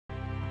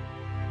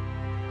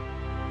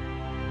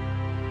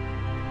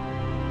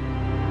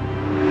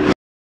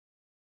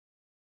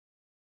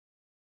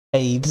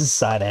Hey, this is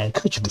Sidean,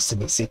 Coach of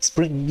Mississippi 6,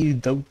 bringing you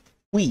the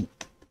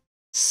Week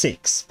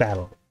 6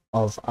 battle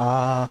of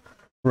our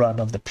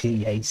run of the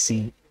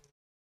PAC.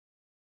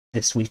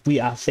 This week we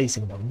are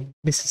facing the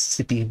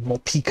Mississippi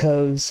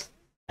Morpekos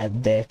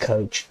and their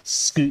coach,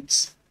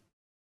 Scoots.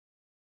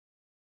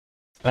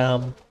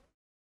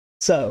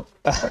 So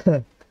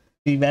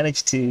we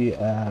managed to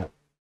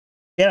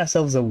get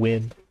ourselves a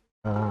win.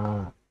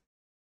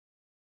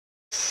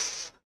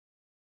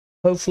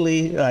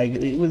 Hopefully, like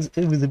it was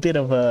a bit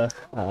of a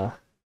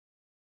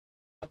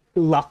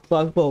luck.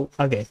 Well,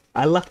 okay,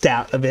 I lucked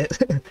out a bit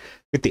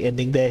with the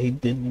ending there. He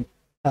didn't.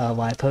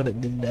 My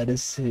opponent didn't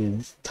notice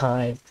his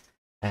time,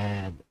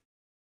 and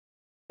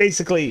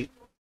basically,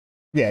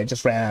 yeah,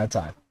 just ran out of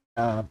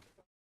time.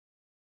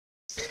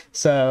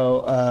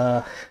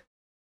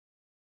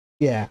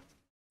 Yeah,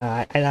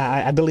 and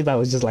I believe I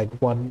was just like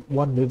one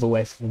move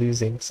away from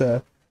losing.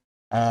 So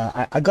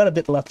I got a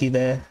bit lucky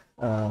there.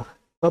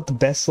 Not the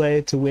best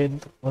way to win,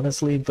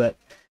 honestly, but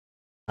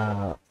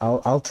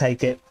I'll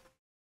take it.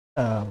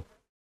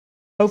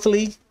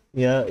 Hopefully,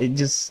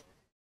 it's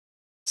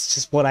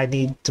just what I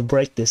need to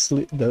break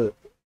the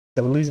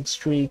losing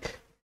streak.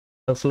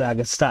 Hopefully, I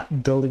can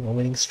start building a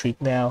winning streak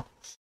now.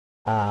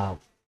 But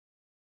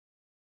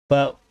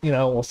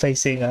we're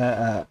facing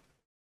a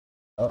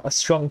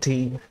strong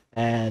team,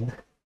 and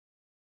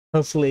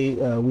hopefully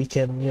we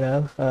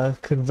can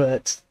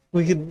convert.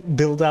 We can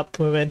build up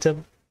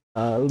momentum,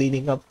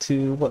 leading up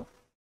to what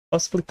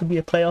possibly could be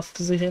a playoff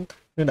position.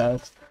 Who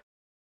knows?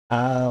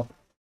 But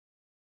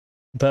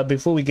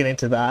before we get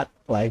into that,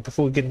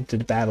 before we get into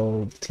the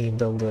battle, team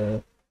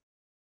builder,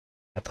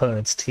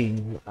 opponent's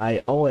team,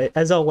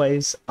 as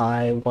always,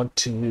 I want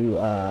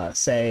to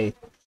say,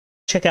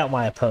 check out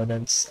my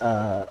opponent's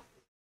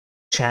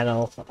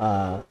channel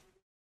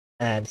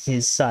and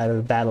his side of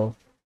the battle.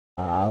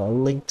 A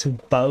link to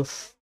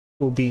both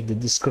will be in the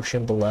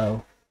description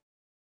below.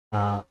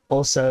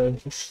 Also,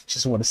 if you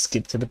just want to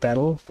skip to the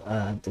battle,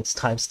 there's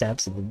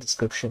timestamps in the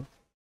description.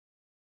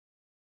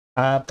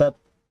 But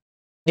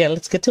yeah,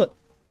 let's get to it.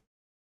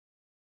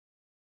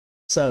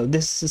 So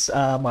this is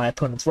my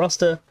opponent's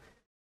roster.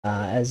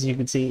 As you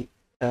can see,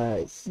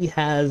 he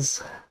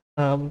has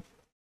a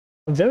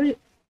very,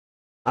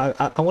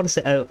 I want to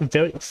say, a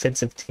very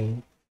offensive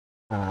team,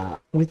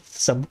 with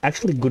some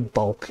actually good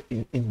bulk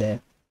in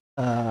there.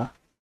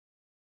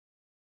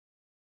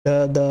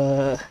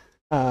 The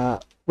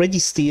Reggie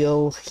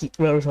Steele,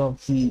 Rotom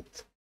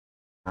Heat,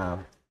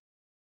 funny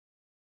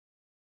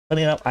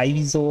enough,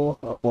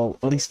 Ivysaur, well,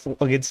 at least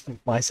against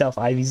myself,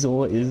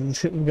 Ivysaur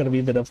is going to be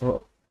a bit of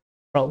a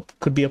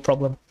could be a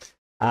problem.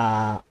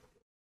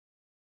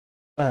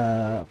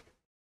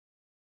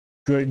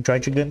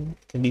 Dragon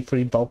can be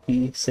pretty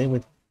bulky, same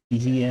with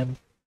BGM,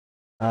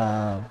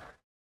 and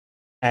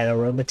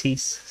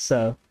Aromatisse.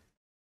 So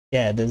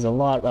yeah, there's a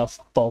lot of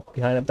bulk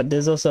behind it, but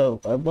there's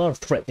also a lot of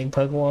threatening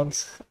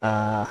Pokemons.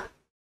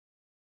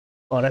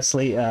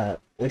 Honestly,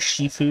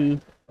 Shifu,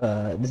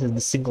 this is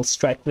the single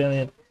strike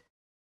variant.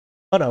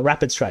 Oh no,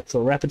 rapid strike.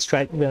 So rapid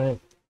strike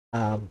variant.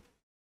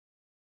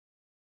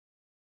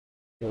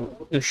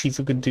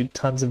 Shifu could do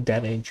tons of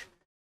damage.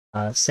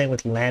 Same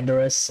with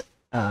Landorus.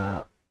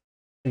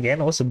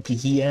 Again, also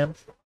BEM.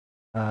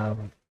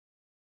 And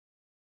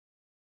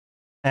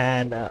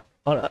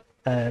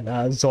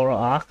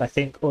Zoroark, I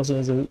think, also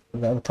is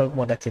another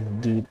Pokemon that can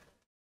do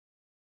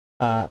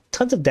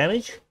tons of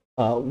damage,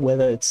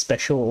 whether it's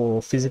special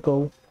or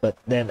physical. But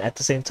then at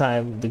the same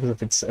time, because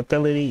of its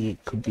ability,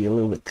 it could be a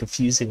little bit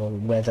confusing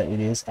on whether it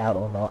is out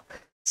or not.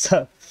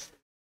 So,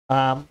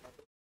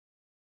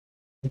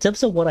 in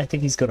terms of what I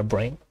think he's going to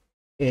bring,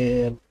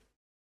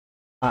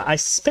 I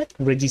suspect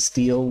Reggie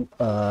Steele,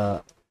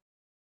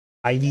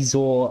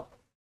 Ivysaur,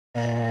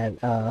 and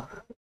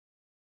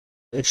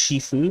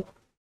Shifu.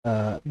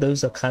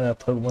 Those are kind of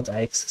Pokemon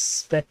I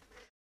expect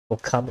will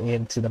come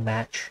into the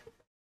match.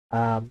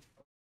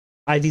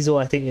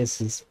 Ivysaur, I think, is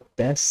his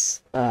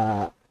best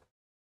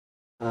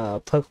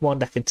Pokemon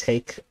that can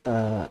take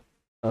a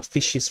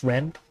Vicious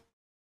Rend.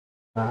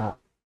 In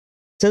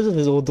terms of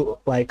his in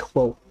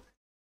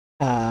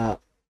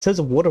terms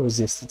of water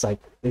resist, it's like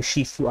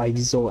Shifu,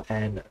 Ivysaur,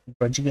 and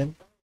Druddigon.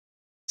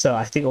 So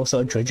I think also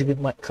a Druddigon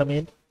might come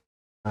in.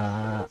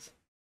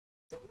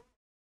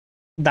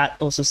 That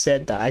also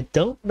said, that I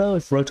don't know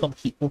if Rotom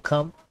Heat will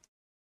come.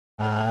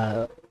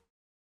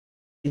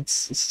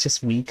 It's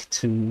just weak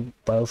to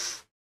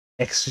both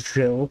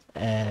Excadrill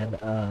and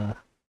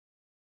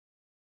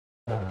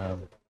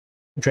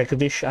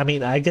Dracovish. I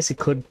mean, I guess it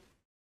could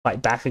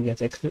fight back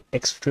against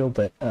Excadrill,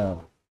 but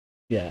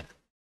yeah.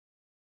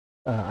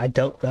 I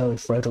don't know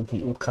if Rotom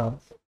Heat will come.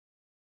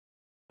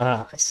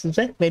 I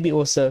suspect maybe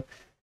also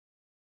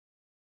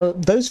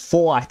those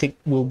four, I think,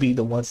 will be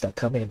the ones that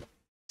come in. In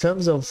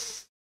terms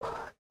of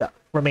the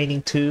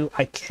remaining two,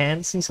 I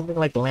can see something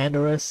like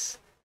Landorus,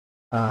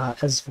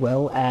 as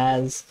well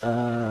as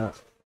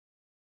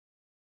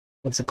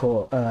what's it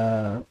called?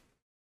 No,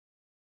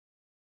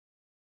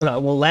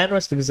 well,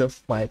 Landorus because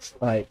of my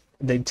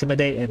the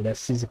Intimidate and the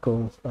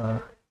physical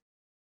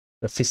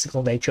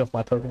nature of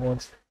my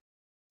Pokemon.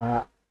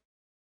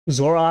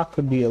 Zora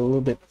could be a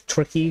little bit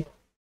tricky.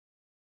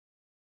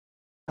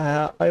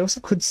 I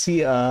also could see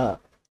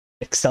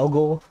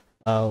Excelgor,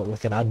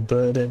 like an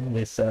Unburden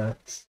with uh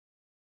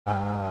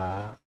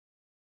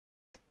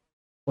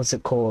what's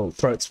it called,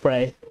 throat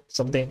spray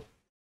something,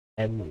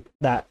 and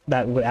that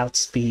would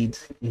outspeed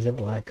even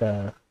like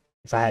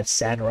if I had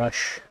Sand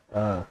Rush,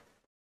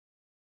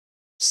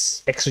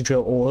 Extra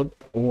Drill,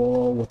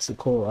 or what's it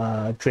called,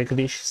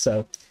 Dracovish.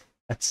 So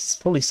that's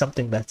probably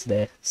something that's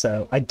there.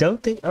 So I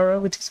don't think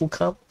Aromatisse will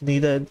come.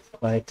 Neither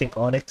I think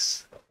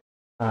Onyx,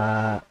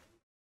 or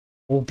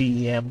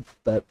BEM.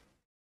 But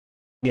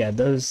yeah,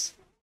 that's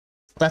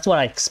what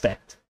I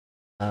expect.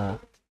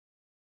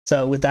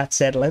 So with that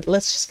said,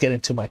 let's just get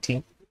into my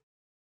team.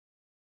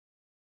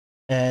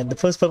 And the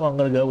first Pokemon I'm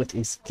gonna go with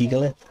is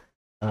Gigalith,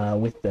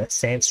 with the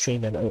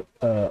Sandstream and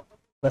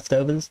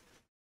leftovers.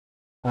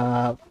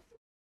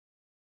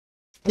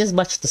 It's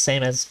much the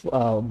same as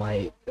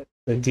the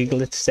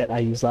Gigalith set I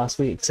used last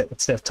week, except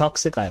instead of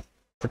Toxic, I have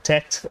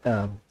Protect.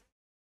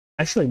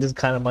 Actually, this is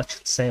kind of much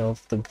the same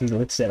of the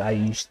Gigalith set I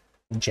used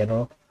in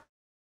general.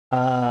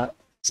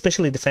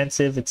 Especially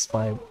defensive, it's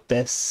my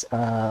best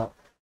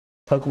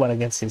Pokemon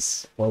against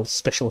his, well,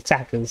 special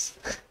attackers.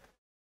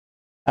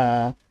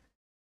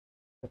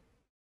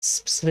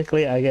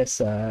 Specifically, I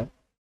guess I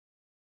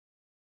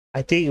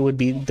think it would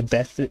be the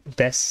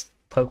best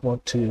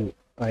Pokemon to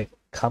like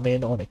come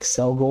in on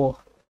Excelgor,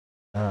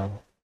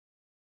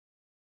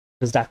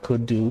 because that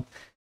could do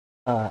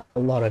a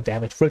lot of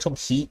damage. Photon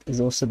Heat is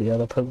also the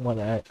other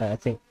Pokemon I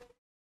think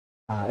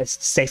it's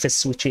the safest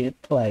switch in.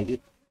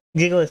 Like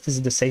Gigalith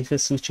is the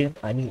safest switch in.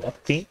 I mean, I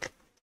think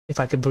if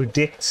I can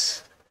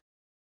predict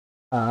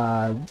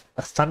a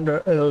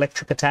thunder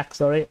electric attack,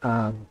 sorry,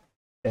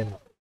 then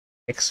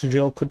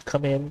Extra could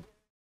come in,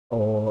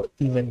 or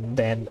even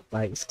then,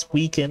 like if it's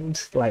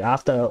weakened, like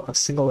after a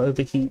single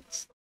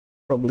overheat,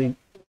 probably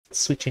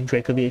switching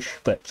Dracovish.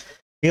 But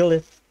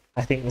Gigalith,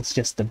 I think it's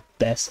just the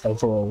best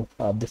overall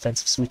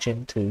defensive switch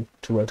in to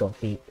Rotom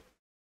Heat.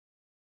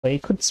 But you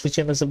could switch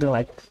in to something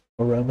like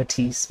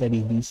Aromatisse,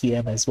 maybe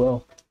VTM as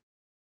well.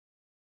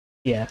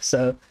 Yeah,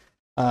 so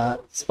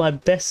it's my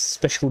best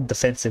special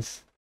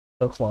defensive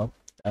Pokemon.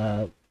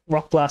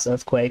 Rock Blast,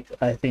 Earthquake,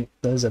 I think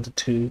those are the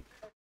two.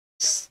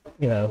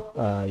 You know,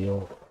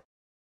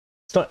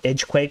 it's not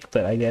Edgequake,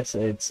 but I guess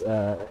it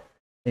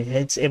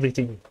hits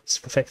everything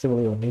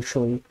effectively or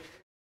neutrally.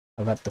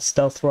 I've got the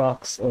Stealth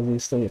Rocks,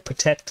 obviously,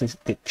 Protect to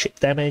get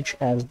chip damage,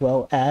 as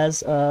well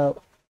as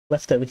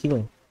leftover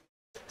healing.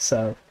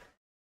 So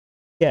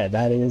yeah,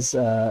 that is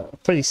a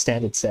pretty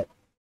standard set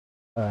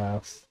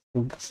for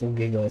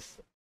Gigalith.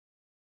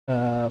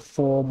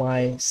 For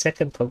my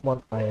second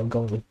Pokemon, I am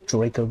going with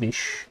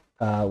Dracovish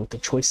with the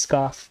Choice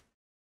Scarf.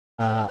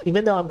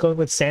 Even though I'm going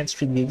with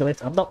Sandstream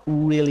Gigalith, I'm not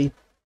really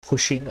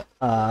pushing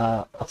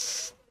a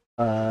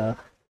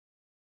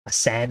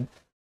sand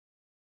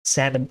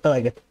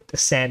like a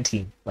sand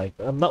team. Like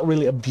I'm not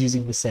really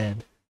abusing the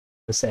sand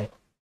per se.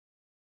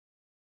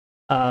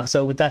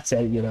 So with that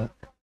said, you know,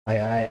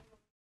 I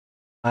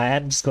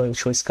am just going with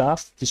Choice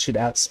Scarf. This should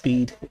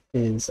outspeed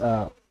his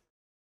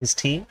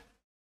team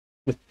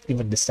with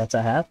even the stats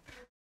I have.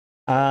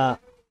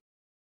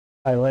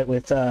 I went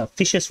with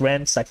Vicious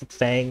Rend, Psychic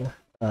Fang,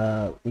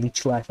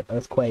 Leech Life, and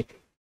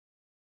Earthquake.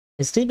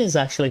 His team is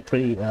actually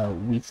pretty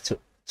weak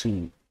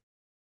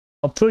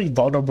or pretty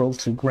vulnerable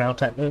to ground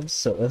type moves,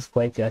 so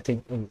Earthquake I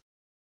think is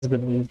a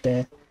good move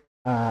there.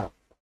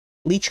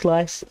 Leech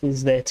Life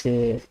is there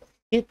to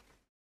hit.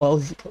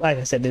 Well, like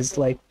I said,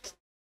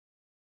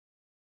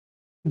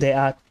 there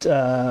are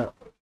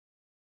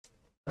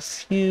a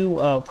few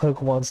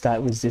Pokemons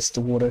that resist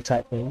the water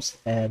type moves,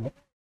 and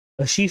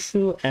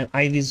Urshifu and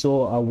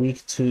Ivysaur are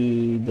weak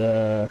to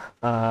the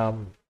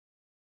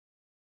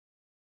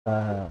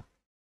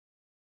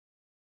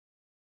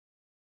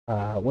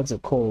what's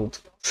it called?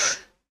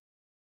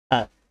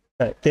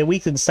 They're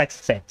weak to the Psychic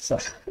Fang, so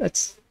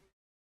that's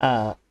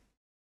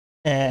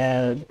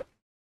and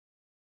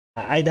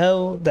I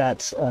know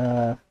that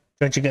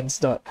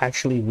Dragon's not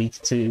actually weak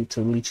to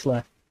Leech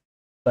Life,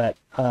 but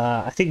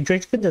I think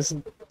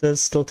Dragon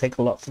does still take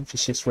a lot from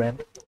Vicious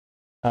Rend.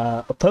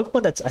 A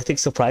Pokemon that I think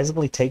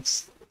surprisingly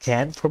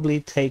can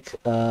probably take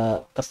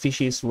a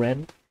Vicious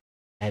Rend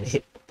and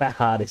hit that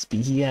hard is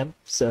BEM,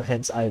 so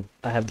hence I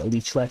have the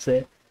Leech Life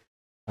there.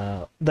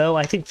 Though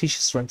I think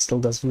Vicious Rend still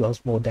does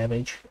lots more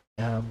damage.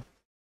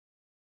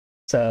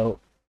 So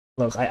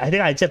look, I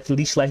think I just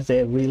Leech Life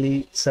there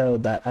really so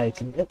that I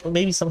can get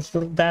maybe some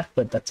healing back,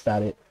 but that's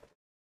about it.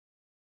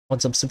 On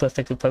some super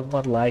effective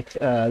Pokemon like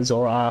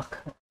Zoroark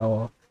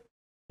or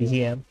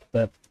BEM,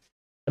 but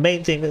the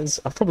main thing is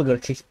I'm probably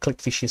going to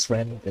click Vicious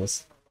Rend.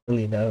 There's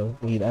really no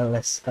need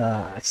unless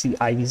I see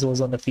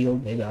Ivysaur's on the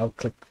field. Maybe I'll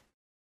click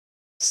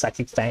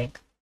Psychic Fang.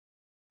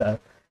 So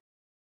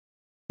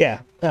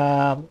yeah,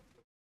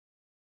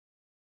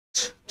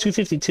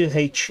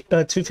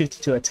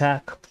 252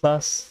 attack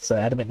plus, so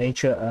Adamant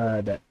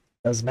Nature that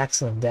does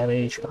maximum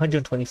damage.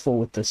 124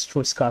 with the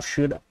Choice Scarf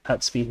should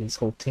outspeed his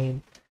whole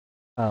team.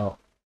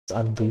 It's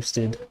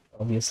unboosted,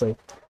 obviously.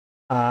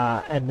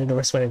 And then the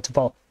rest went into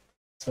bulk.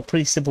 It's a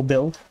pretty simple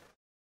build.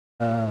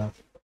 For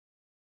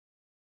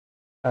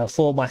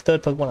my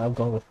third Pokemon, I'm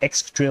going with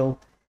X-Drill.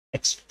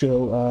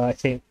 X-Drill, I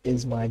think,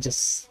 is my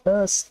just,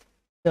 as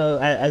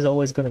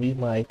always, going to be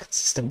my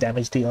consistent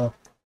damage dealer.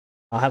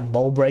 I have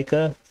Mold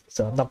Breaker,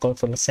 so I'm not going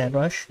for the Sand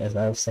Rush. As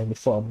I was saying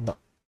before, I'm not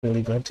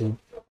really going to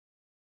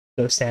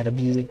go sand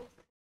abusing.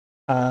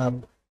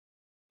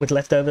 With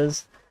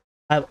leftovers,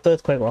 I have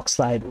Earthquake, Rock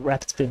Slide,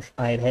 Rapid Spin,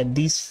 Iron Head.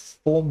 These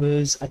 4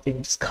 moves, I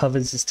think, just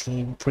covers this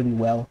team pretty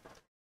well.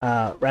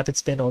 Rapid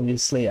Spin,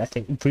 obviously, I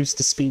think boosts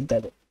the speed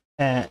that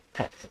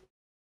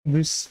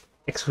boosts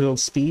X-Drill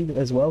speed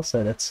as well,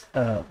 so that's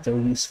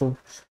very useful,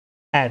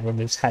 and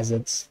removes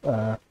hazards.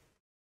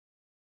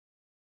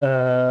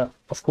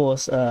 Of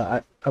course,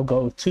 I'll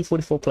go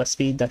 244 plus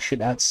speed. That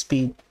should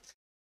outspeed.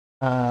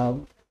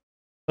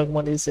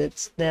 What is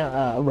it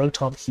now?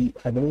 Rotom Heat,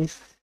 I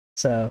believe.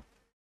 So,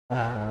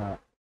 yeah.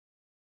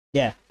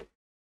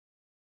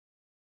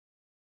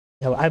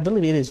 No, I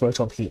believe it is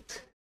Rotom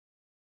Heat.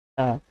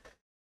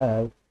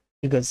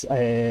 Because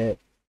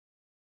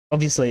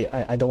obviously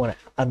I don't want to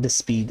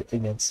underspeed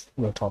against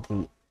Rotom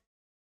Heat.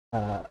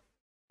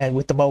 And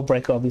with the Mold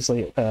Breaker,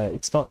 obviously,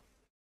 it's not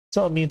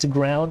immune to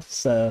ground,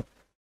 so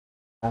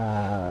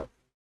yeah.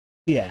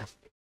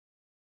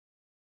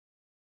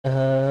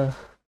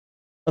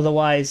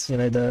 Otherwise,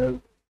 the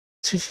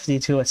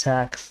 252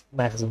 attack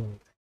maximum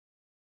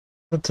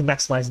to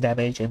maximize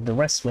damage, and the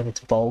rest went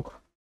into bulk.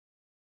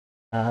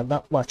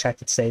 Not much I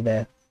could say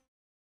there.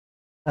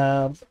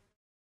 In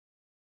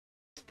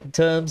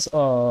terms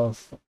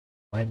of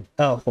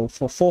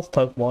for fourth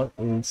Pokemon,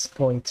 it's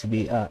going to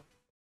be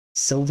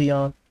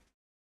Sylveon.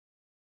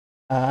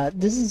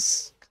 This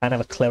is kind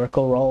of a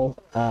clerical role,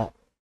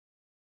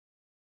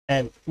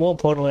 and more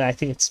importantly, I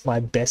think it's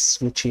my best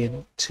switch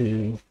in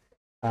to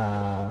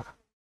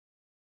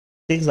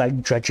things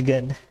like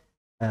Druddigon.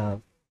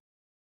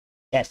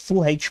 At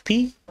full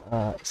HP,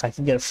 if I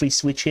can get a free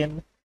switch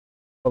in,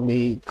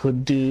 probably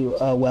could do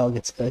well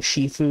against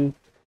Shifu.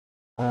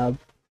 Well,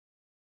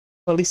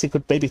 at least it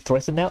could maybe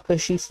threaten out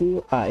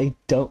Shifu. I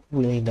don't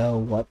really know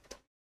what,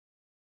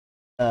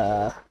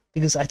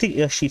 because I think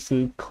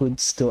Shifu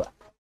could still,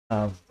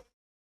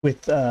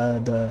 with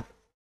the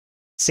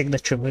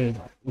signature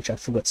move, which I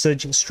forgot,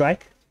 Surging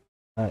Strike,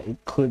 it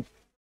could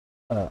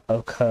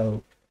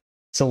OHKO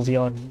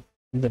Sylveon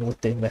even with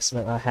the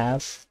investment I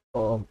have,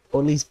 or at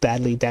least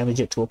badly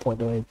damage it to a point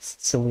where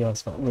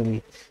Sylveon's not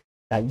really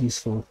that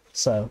useful.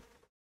 So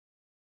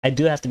I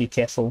do have to be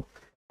careful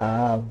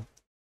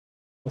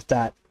with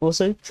that.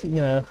 Also,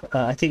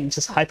 I think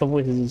just Hyper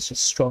Voice is just a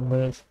strong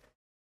move.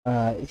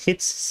 It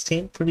hits his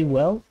team pretty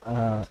well.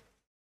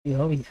 He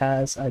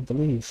has, I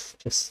believe,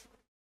 just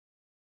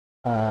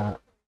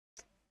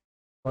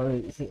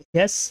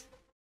yes.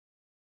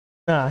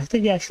 No, I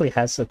think he actually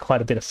has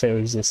quite a bit of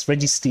Fairy Resist.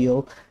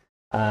 Registeel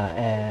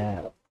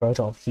and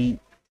Proton Heat.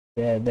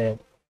 They're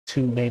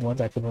two main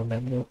ones I can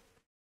remember.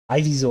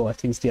 Ivysaur, I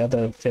think, is the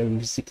other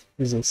Fairy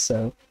Resist.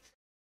 So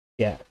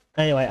yeah.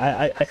 Anyway,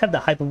 I have the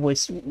Hyper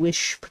Voice,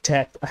 Wish,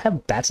 Protect. I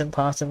have Baton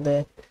Pass in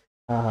there.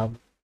 I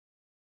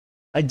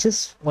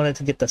just wanted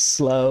to get the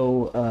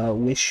slow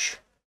Wish.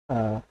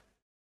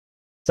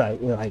 Sorry,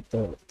 like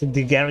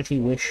the guarantee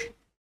Wish,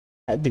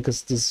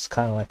 because this is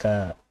kind of like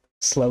a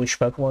slowish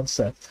Pokemon.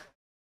 So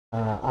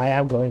I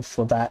am going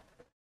for that.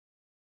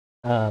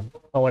 I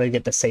want to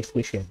get the safe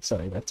Wish in.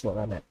 Sorry, that's what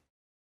I meant.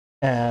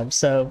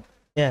 So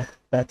yeah,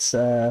 that's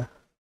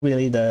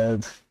really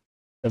the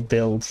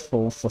build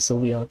for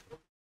Sylveon.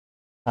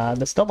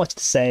 There's not much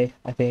to say.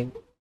 I think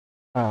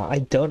I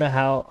don't know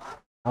how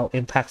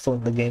impactful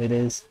in the game it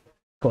is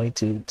going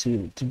to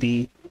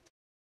be.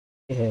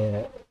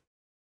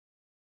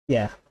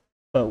 Yeah,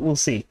 but we'll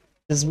see.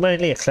 This is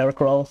mainly a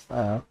cleric role,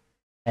 and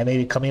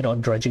maybe come in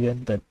on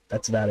Druddigon, but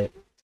that's about it.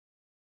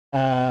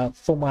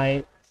 For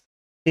my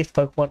fifth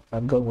Pokemon,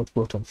 I'm going with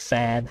Rotom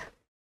Fan.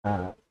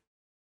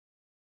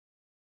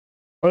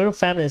 Rotom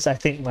Fan is, I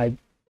think,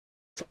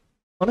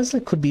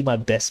 honestly could be my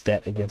best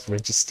bet against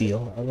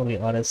Registeel. I'm gonna be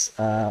honest.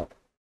 I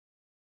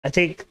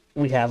think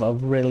we have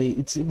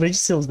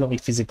Registeel is gonna be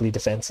physically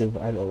defensive.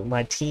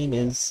 My team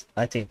is,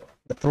 I think,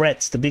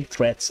 the big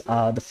threats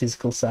are the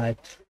physical side.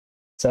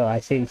 So I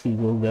think he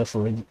will go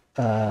for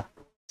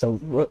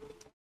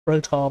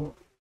Rotom,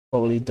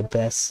 probably the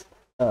best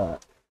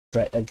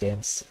threat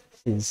against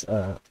his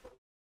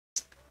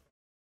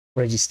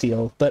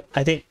Registeel. But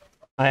I think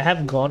I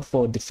have gone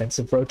for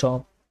defensive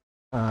Rotom.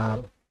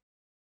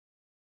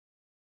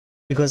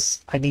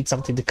 Because I need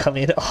something to come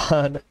in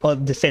on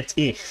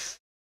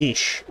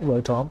defense-ish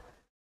Rotom.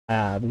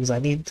 Because I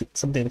need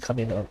something to come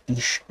in on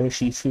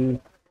Urshifu.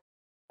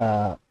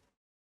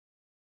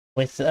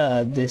 With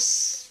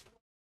this,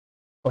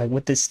 like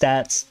with this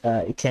stats,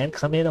 it can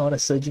come in on a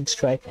Surging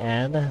Strike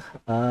and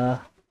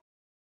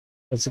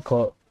what's it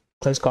called?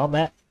 Close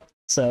Combat.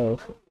 So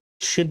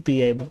should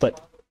be able,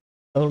 but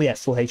only at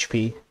full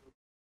HP.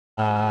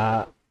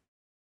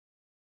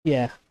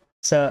 Yeah.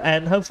 So,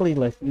 and hopefully,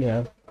 like,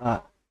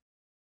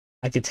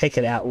 I could take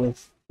it out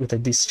with a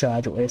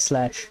Discharge or Air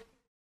Slash.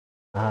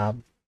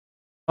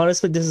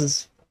 Honestly, this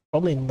is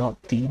probably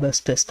not the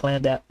best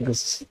planned out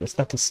because there's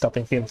nothing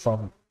stopping him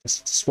from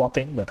just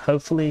swapping. But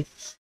hopefully,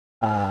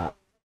 I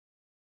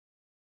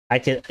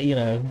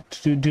can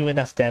do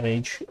enough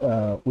damage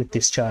with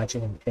discharge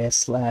and air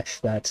slash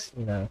that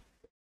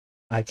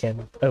I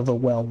can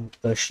overwhelm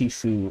the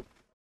Shifu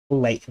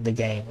late in the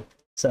game.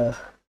 So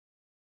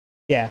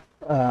yeah,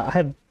 I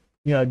have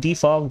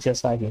defog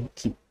just so I can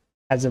keep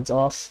hazards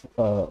off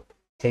in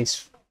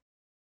case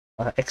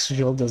extra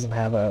drill doesn't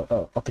have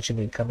a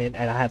opportunity to come in,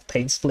 and I have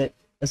pain split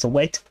as a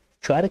way to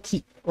try to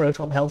keep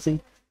Rotom healthy.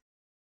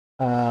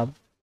 But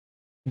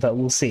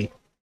we'll see.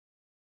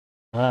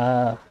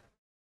 Yeah.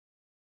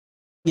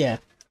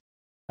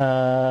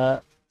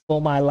 For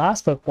my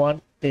last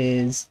Pokemon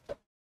is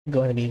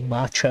going to be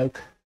Machoke.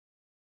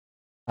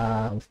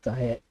 With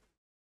Diet.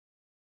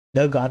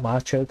 No God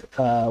Machoke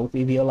with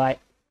Eviolite.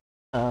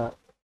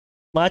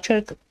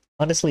 Machoke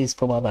honestly is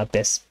probably my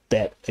best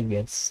bet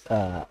against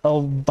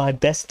my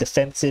best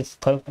defensive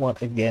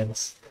Pokemon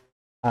against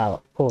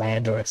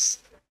Landorus.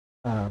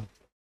 I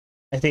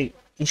think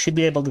he should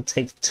be able to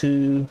take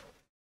 2.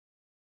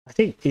 I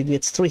think it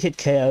gets 3-hit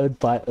KO'd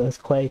by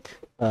Earthquake.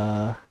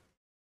 I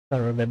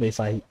don't remember if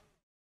I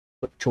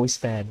put Choice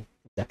Band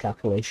in that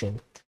calculation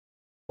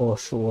or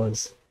if it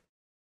was.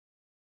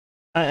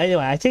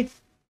 Anyway, I think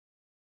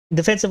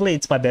defensively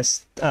it's my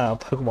best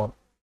Pokemon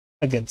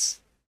against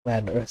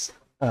Landorus.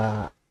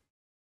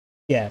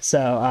 Yeah,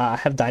 so I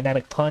have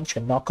Dynamic Punch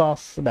and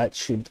Knockoff.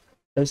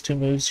 Those 2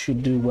 moves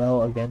should do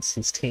well against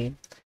his team.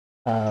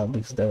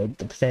 Because the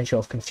potential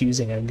of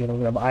confusing and getting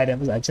rid of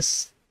items are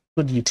just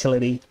good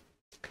utility.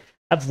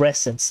 I have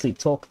Rest and Sleep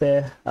Talk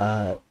there.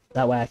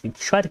 That way I can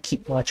try to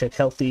keep Machoke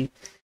healthy,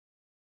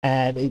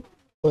 and it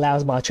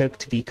allows Machoke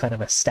to be kind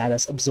of a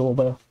status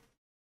absorber.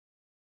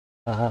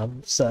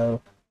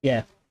 So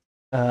yeah,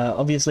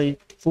 obviously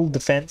full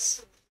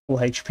defense, full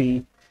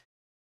HP.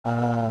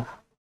 But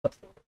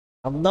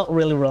I'm not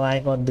really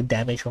relying on the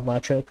damage from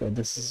Machoke.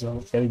 This is a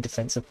very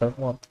defensive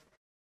Pokemon,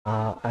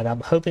 and I'm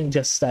hoping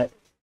just that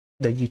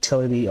the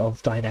utility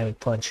of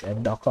Dynamic Punch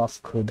and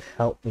Knockoff could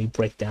help me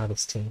break down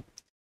his team.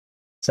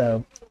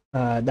 So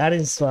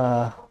that's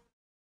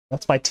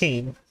my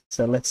team.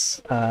 So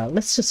let's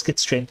just get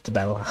straight into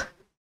battle.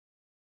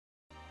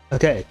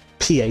 Okay,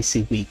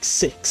 PAC week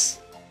 6.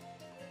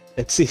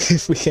 Let's see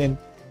if we can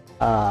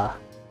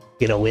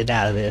get a win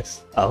out of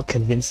this. A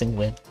convincing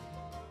win.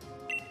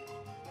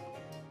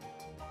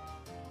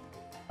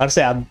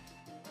 Honestly, I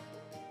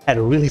had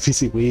a really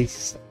busy week.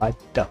 So I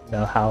don't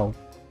know how.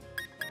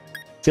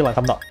 I feel like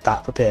I'm not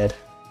that prepared.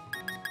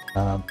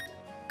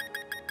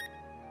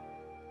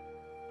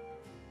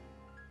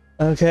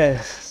 Okay,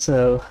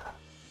 so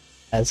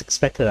as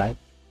expected, I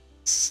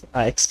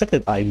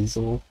expected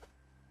Ivysaur,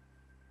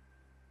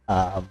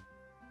 and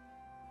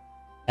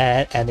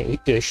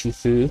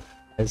Urshifu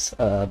as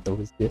the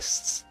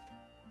resists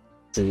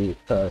to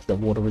the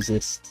water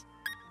resist.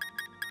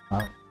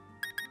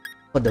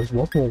 But there's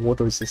one more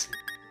water resist.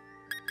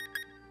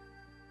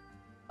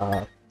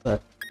 But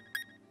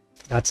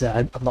that's it.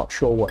 I'm not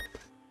sure what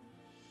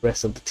the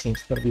rest of the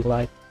team's gonna be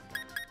like.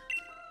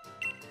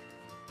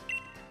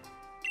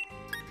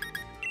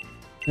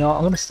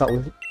 I'm gonna start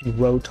with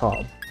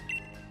Rotom.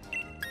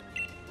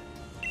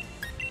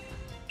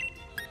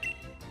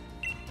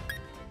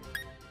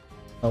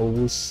 Oh,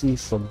 we'll see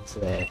from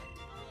there.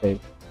 Okay.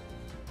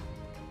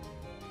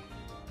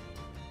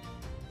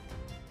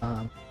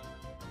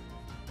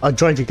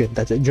 Droidragon,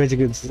 that's it.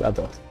 Droidragon's the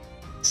other.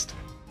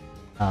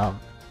 I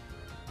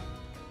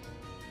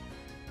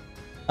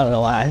don't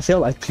know, I feel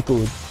like people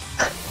would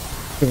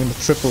doing the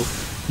triple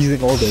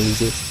using all the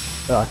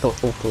resists. So I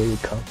thought all 3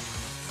 would come.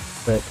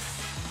 But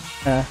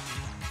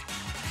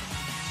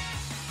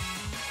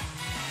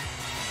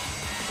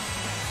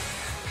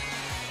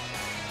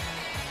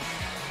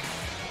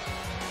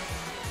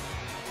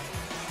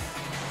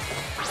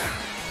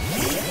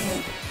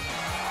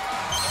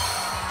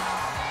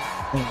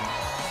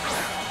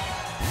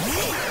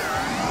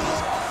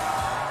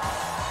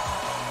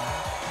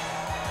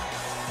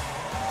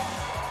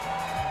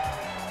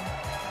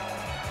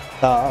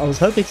I was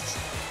hoping,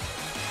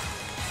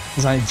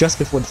 just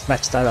before this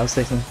match started, I was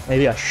thinking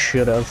maybe I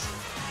should have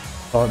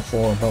gone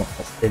for a more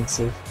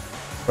offensive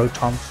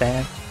Rotom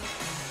fan,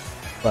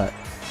 but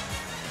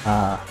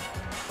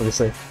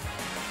obviously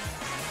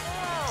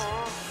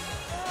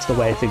it's the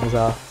way things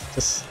are.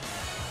 Just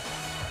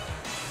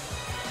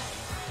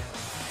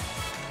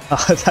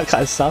that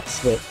guy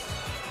sucks, but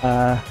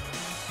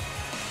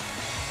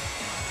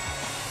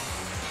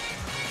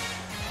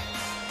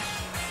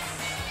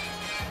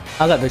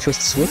I got no choice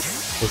to switch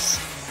because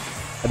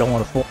I don't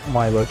want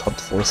my Rotom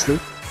to fall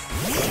asleep.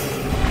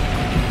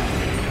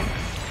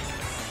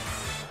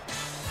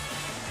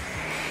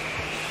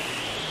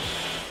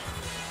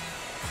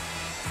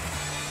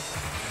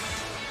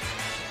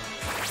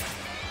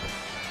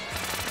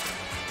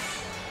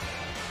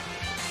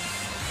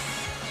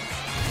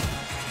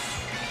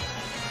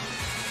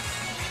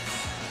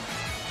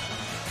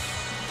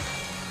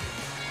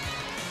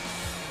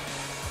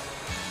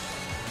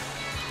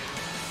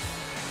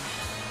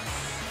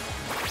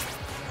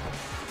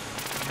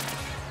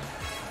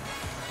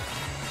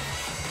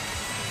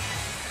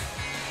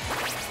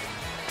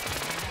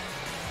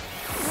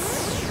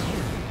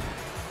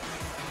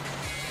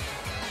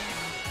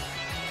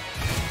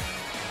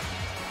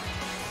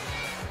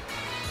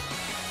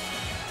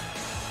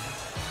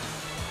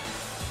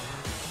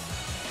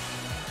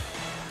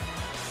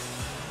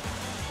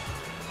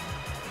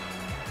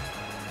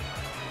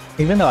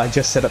 Even though I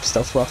just set up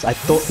stealth rocks, I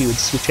thought he would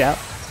switch out.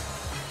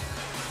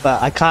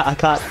 But I can't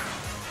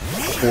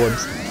afford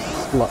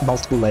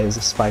multiple layers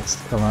of spikes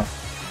to come up.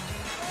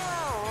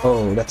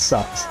 Oh, that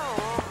sucks.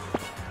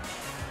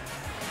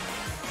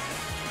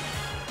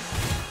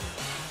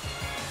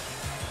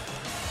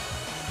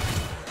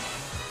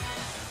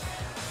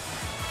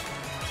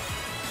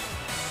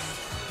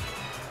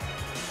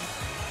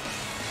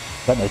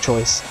 Got no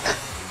choice.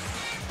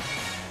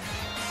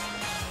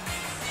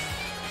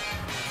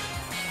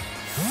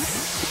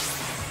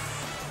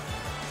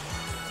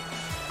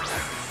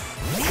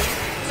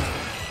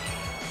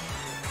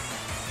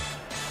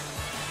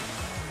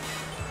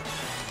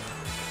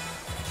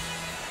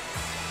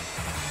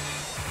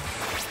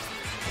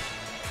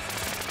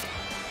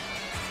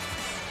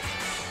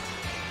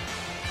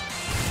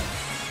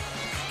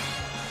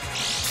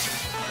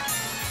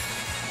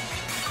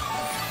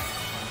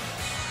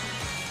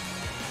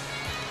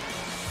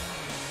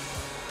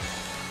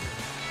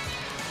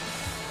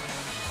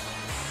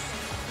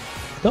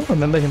 I don't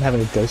remember him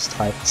having a ghost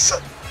type, so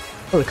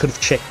probably could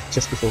have checked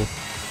just before.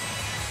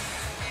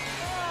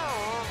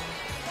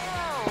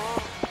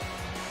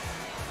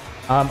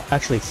 I'm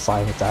actually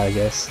fine with that, I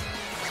guess.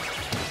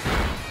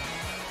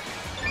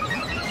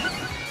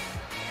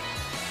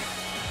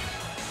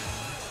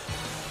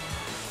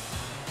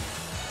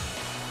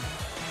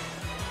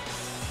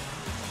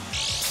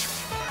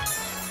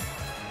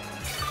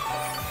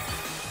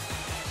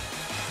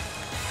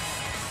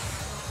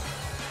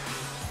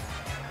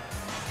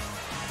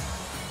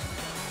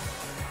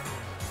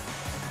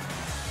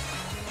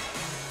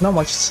 Not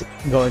much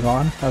going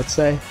on, I would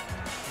say.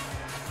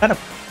 Kind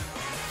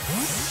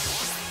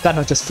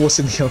of just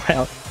forcing me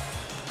around.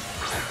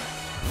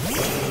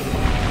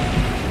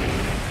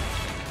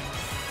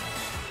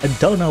 I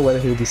don't know whether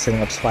he'll be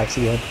setting up spikes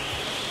again.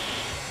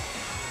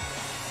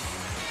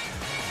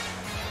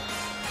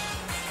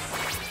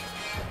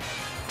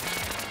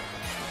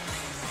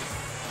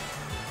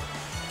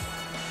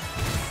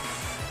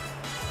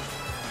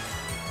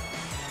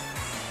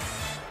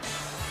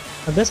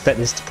 My best bet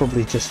is to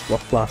probably just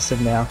rock blast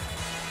him now.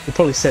 He'll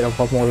probably set up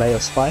one more layer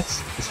of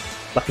spikes. Just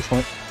lucky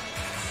point.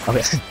 Okay,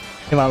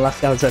 if I'm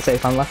lucky, I was gonna say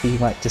if I'm lucky, he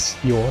might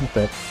just yawn,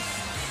 but.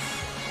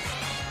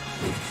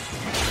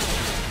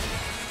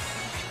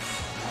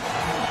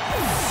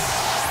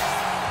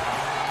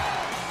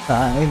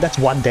 I mean, that's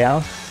one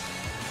down.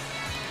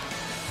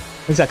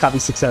 At least I can't be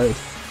 6-0'd.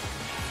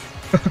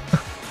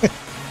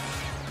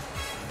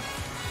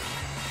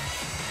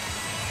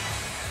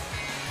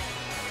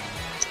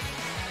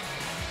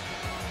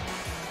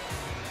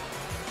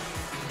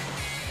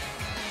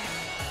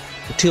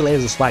 The 2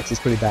 layers of spikes is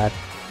pretty bad.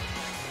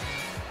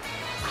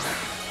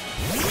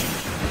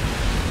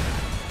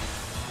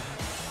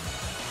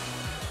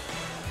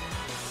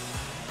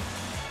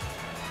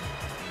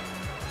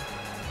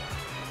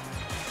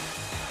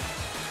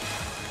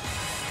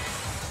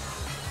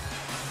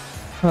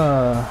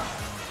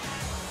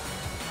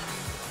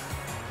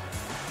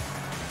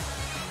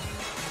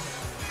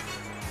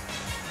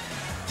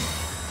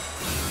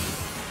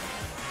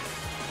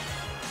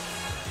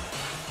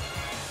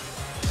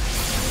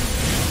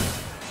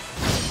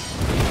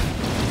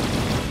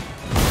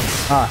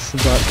 Ah, I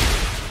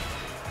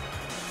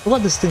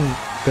forgot this thing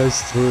goes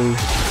through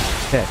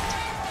tech,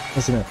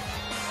 doesn't it?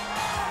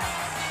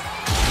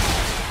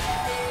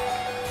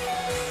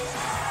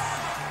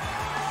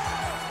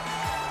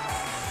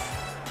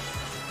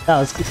 That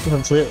was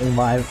completely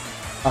my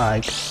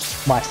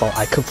fault.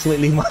 I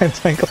completely mind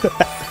blank on the fact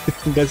that this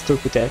thing goes through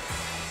protect.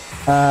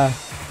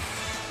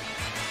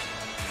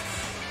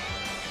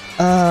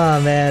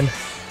 Man.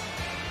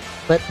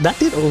 But that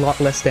did a lot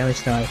less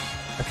damage than I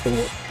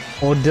thought.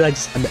 Or did I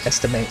just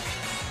underestimate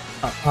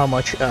how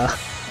much the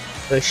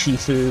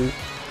Shifu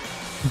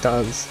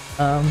does?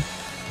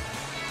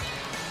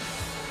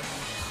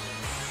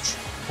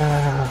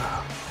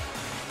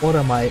 What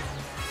are my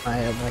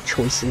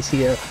choices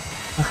here?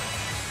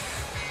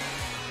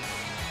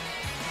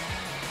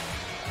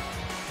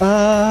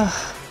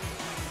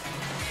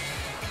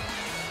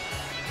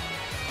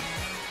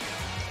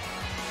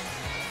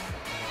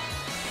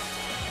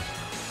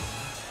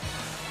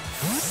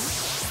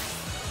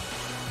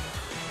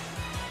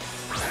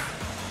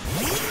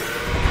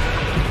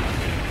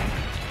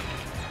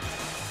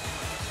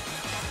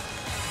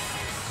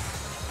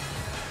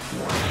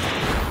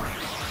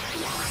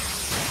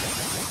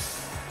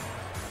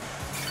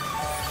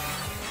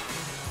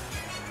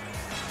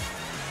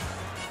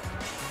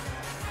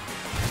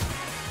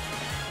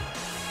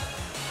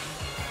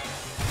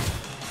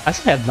 I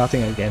actually have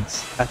nothing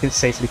against. I can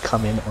safely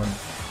come in on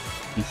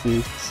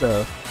Shifu,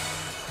 so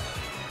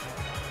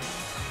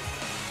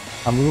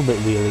I'm a little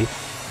bit weary.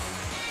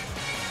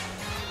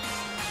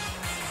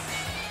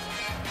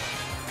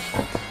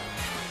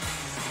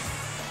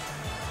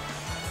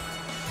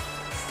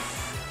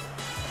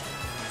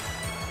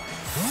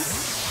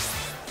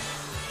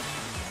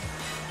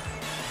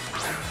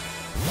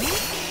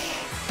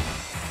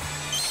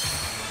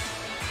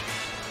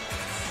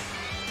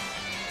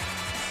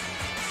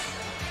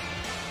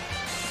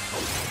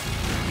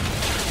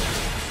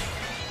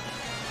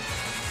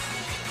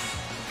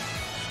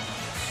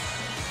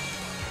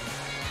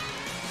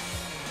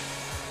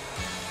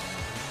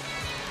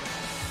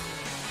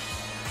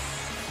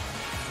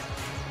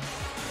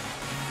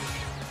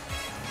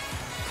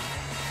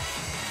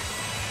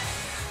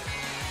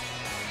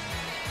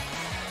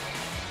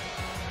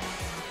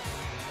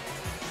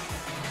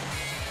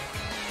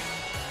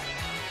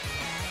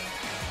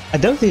 I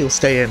don't think he'll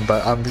stay in,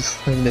 but I'm just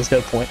thinking there's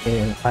no point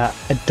in. I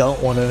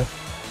don't want to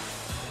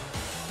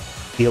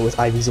deal with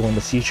Ivysaur in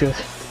the future.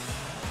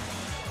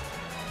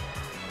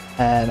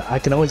 And I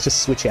can always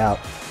just switch out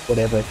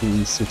whatever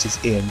he switches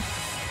in.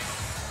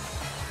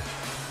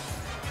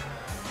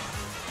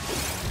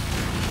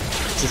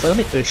 So it's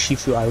only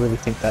Urshifu I really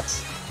think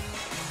that's...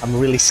 I'm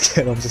really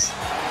scared of just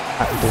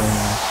doing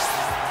that.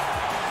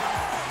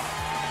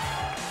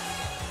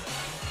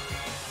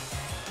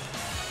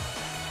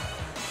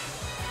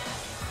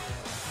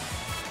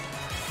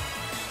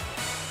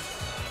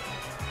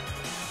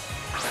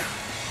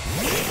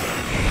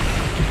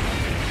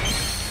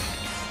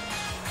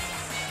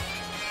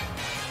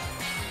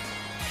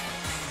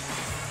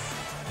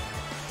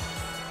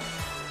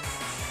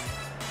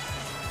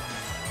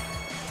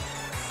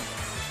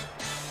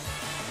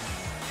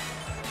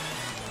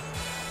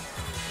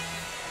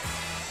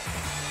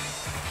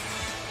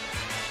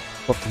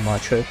 The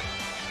Macho.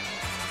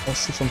 Let's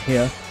see from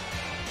here.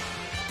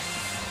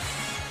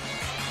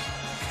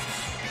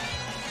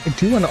 I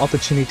do want an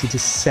opportunity to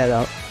set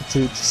up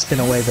to spin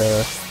away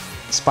the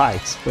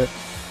spikes, but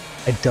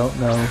I don't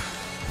know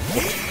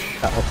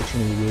what that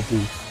opportunity will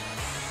be.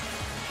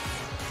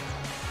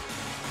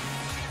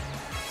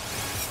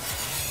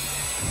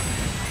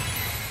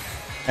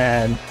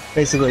 And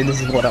basically,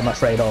 this is what I'm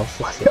afraid of.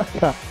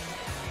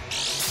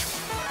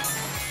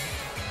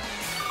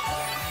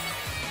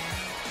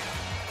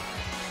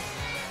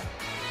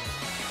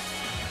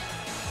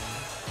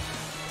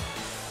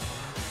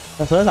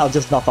 First, I'll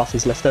just knock off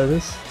his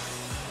leftovers.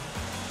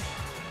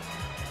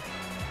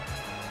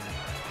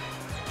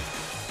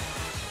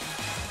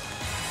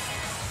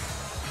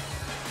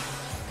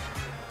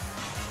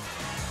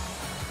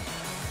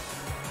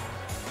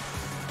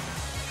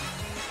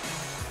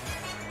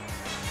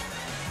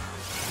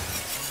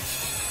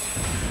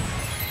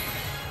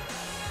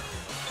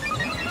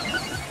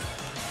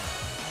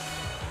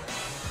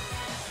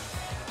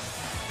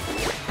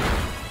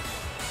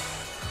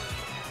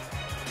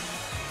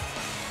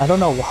 I don't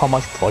know how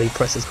much body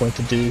press is going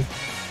to do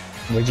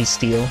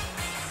Registeel.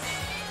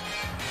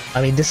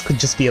 I mean, this could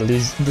just be a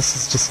lose. This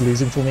is just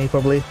losing for me,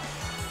 probably.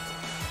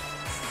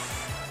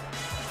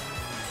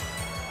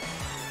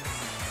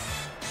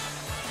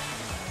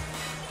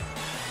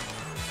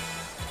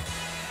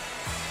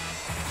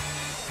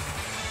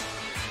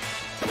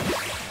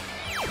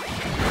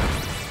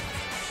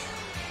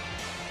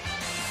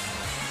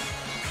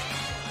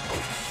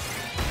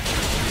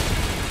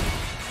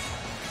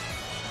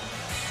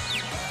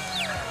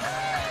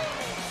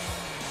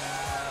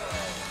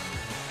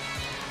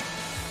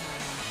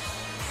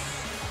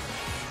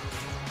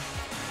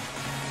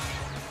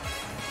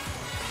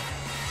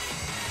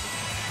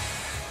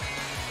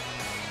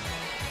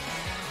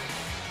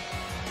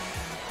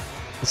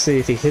 Let's see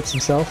if he hits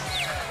himself.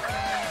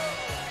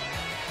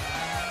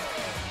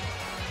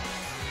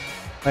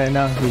 Right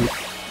now he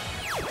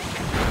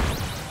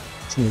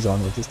continues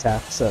on with his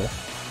attack, so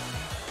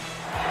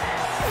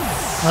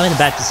I'm in a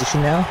bad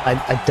position now.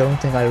 I don't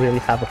think I really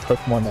have a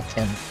Pokemon that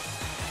can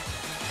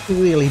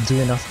really do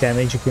enough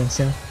damage against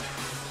him.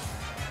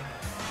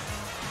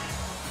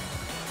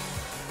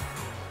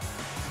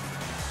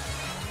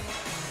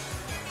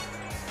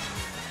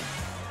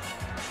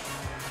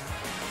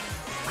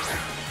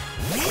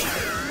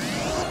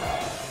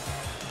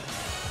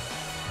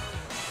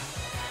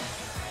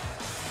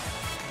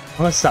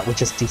 I'm gonna start with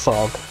just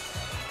Defog.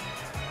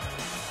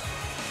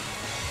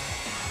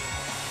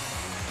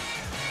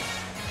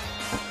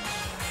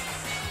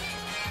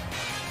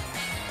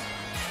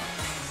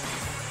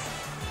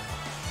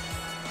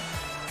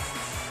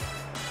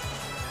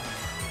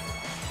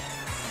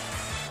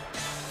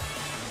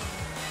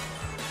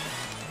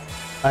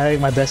 I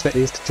think my best bet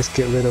is to just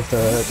get rid of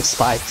the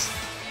spikes.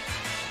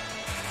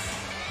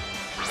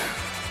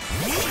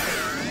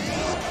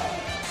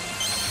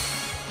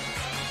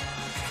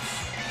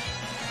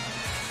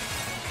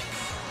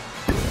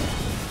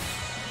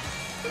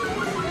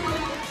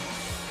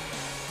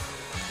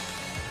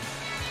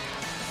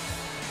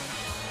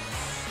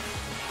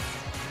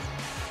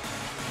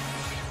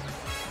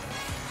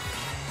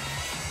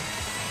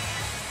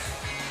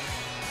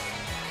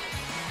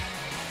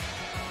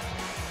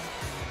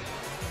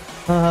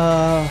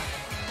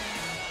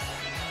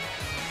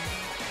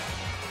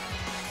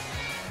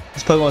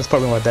 This Pokemon is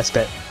probably my best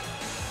bet,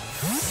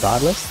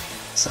 regardless.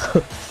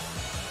 So.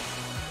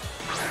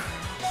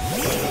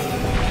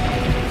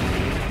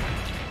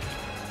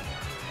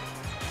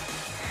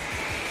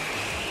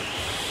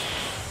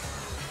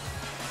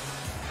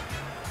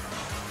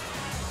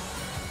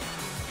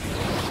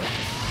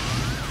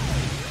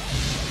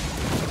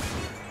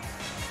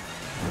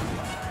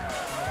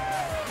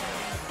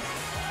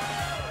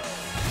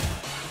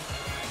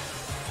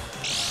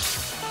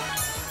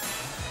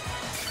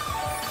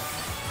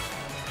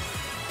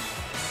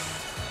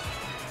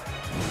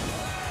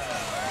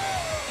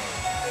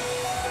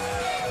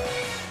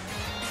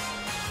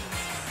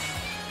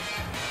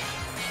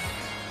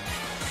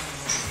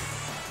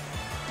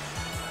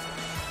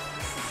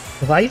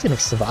 If I even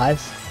survive,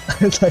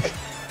 it's like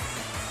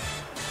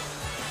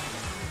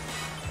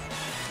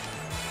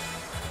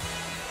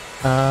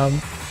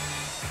Um,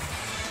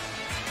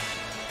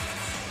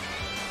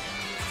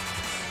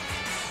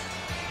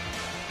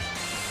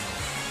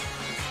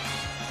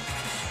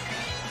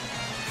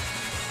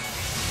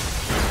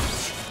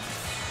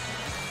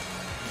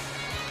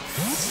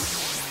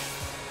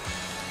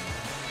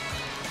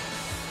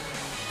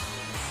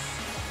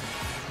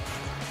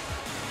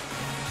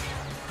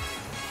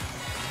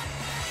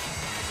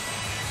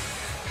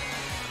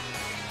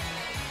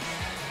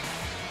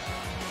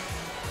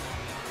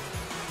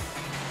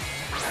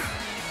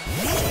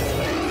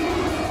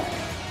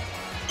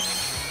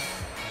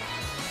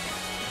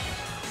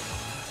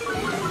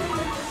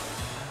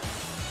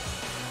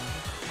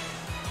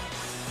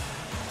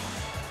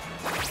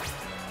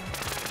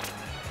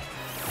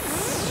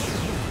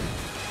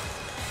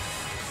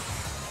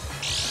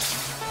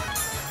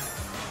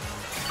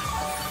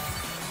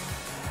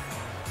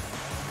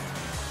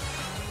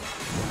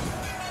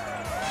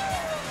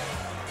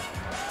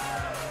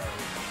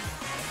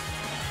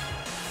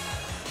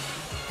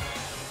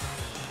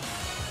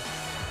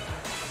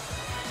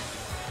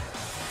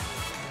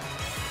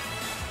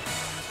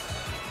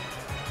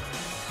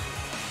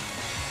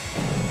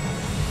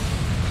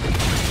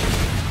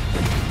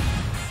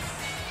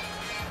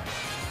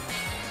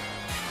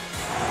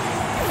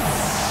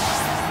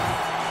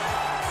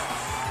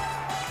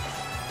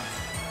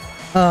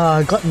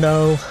 I got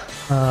no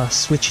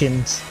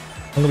switch-ins,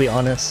 I'm gonna be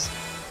honest.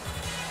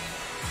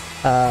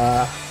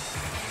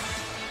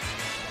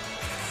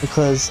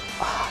 Because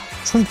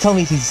something tell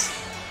me his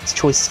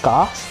choice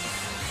Scarf.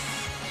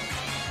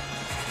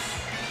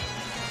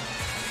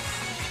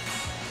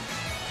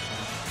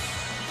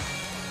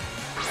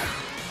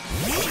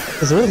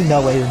 There's really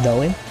no way of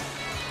knowing.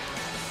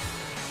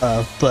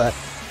 But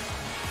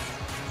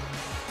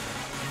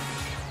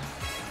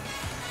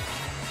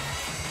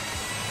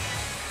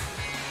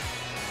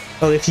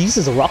oh, if he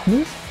uses a rock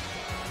move,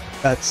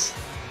 that's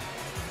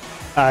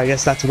I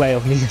guess that's a way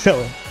of me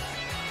knowing.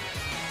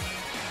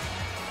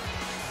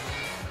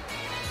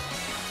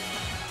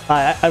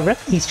 I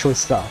reckon he's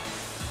choice Scarf.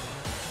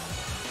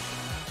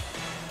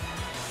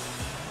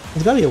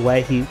 There's gotta be a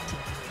way he.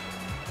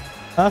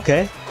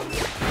 Okay,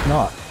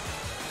 not.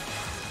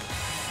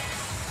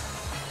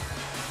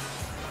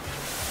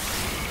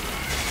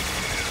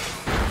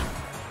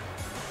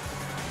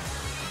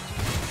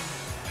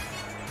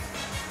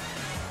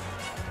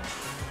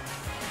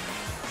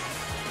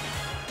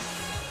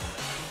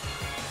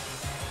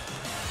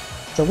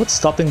 So what's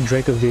stopping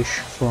Dracovish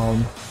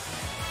from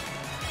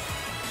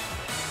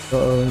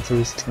going through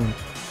his team?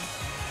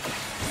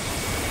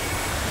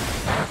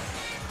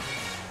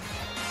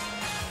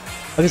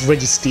 I guess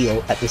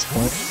Registeel at this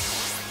point.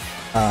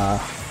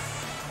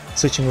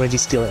 Switching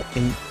Registeel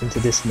into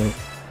this move.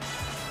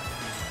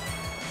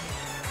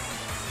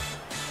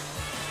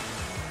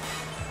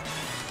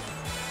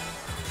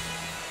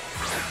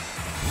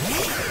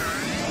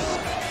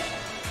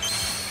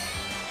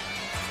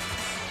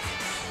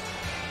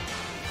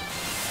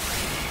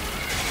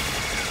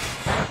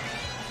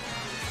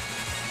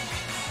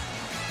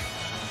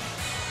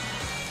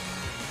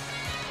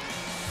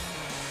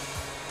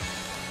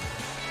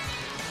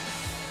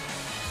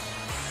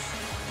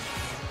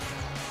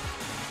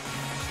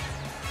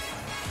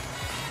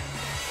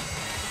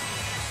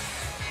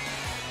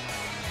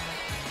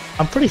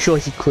 I'm pretty sure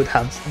he could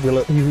have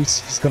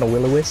he's gonna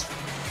Will-O-Wisp.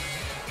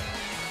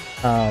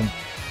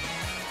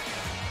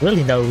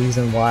 Really no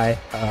reason why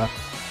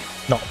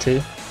not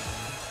to.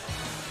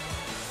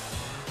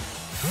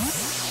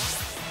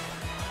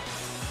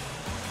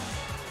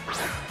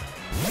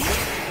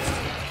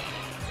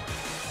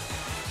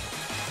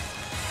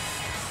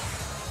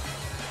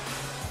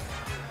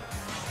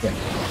 Yeah.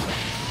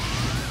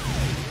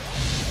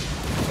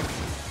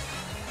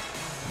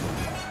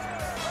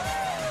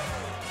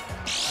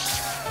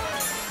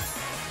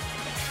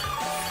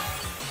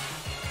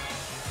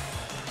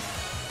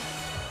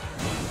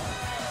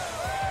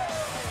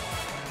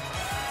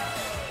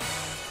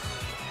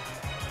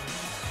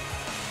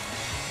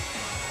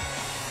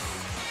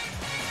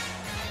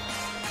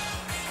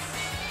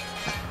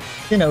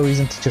 There's no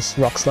reason to just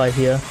Rock Slide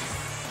here.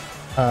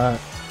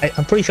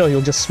 I'm pretty sure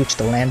he'll just switch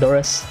to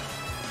Landorus.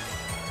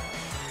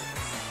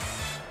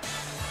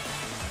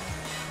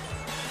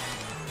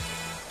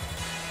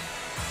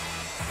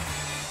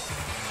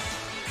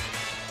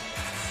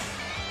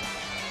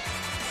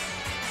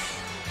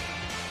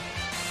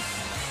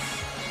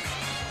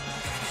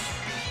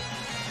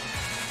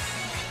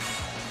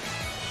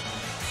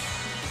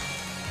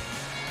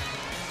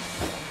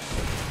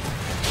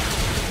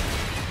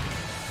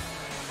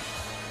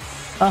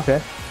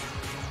 Okay.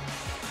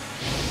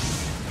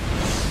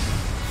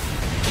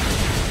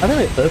 I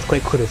think the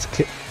Earthquake could have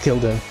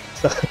killed him.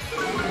 So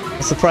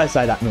I'm surprised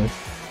by that move.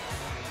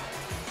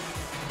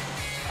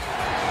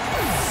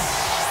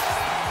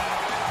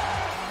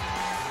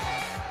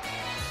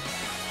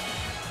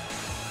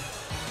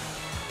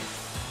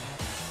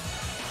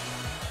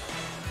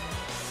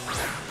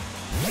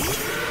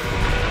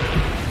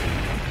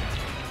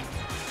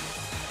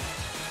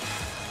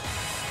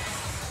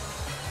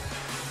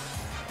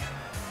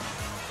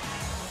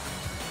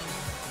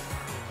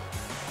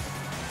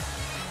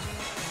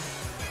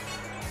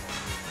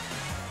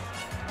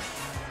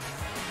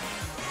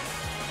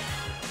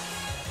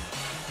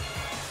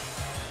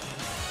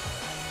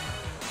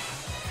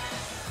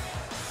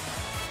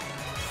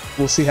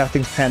 we'll see how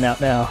things pan out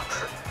now.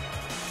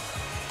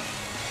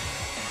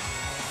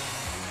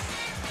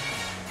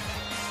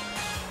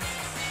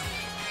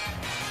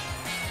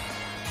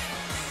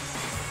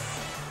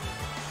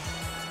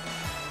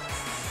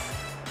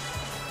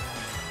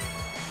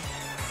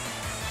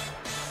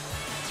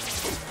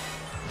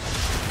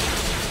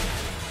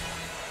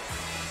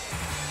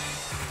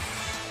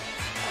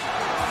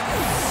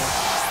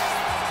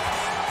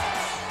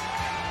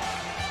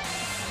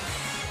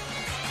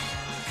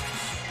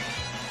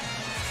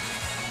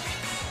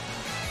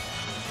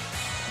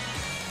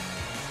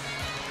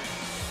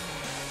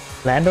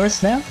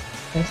 Landorus now?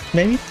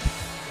 Maybe?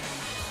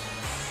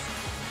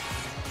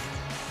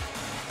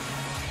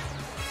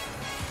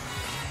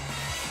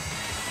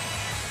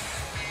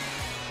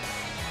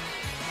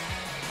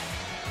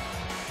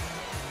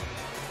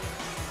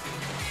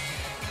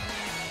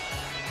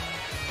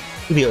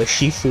 Maybe a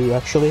Shifu,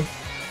 actually.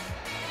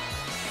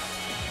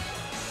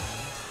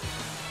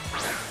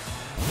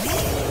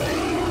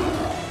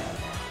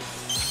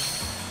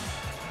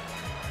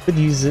 Could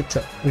use it to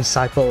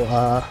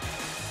recycle,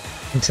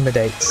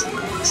 intimidates,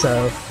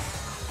 so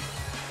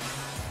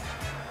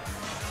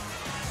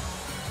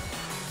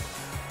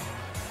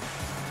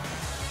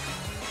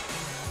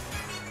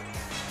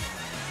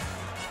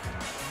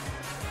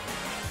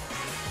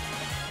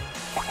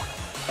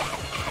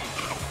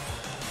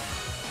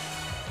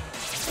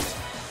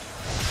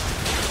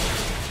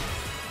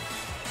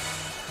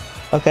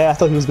okay, I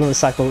thought he was going to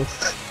cycle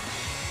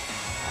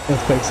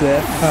earthquakes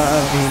there.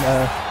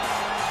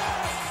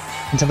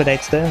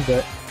 Intimidates there,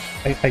 but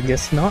I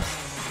guess not.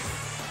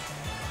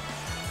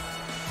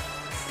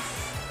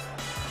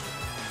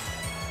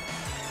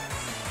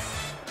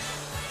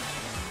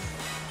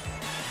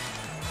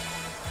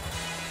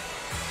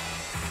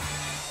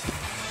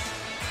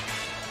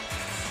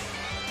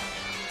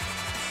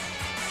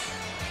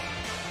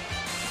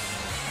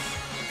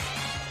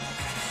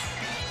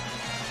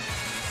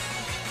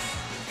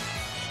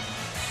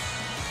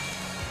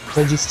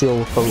 Registeel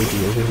will probably be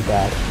really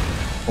bad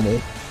for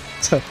me.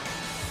 So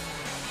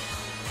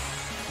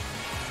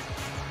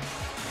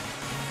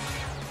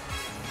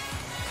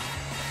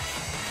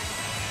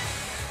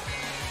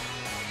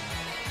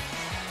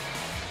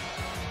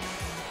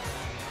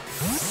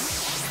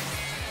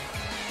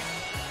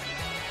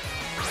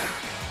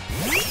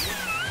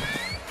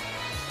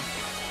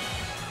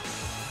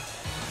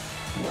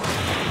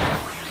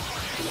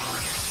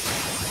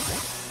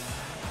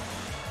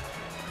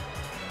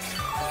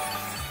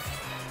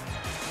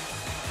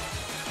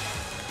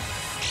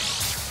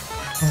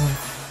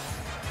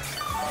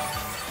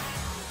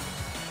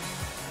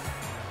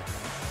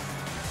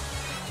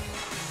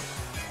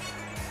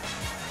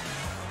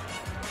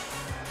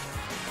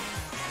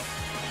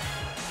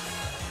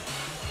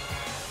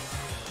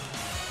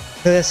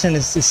Pearson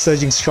is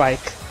Surging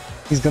Strike.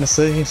 He's gonna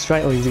Surging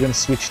Strike, or is he gonna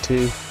switch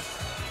to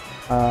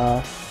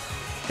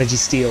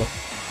Registeel?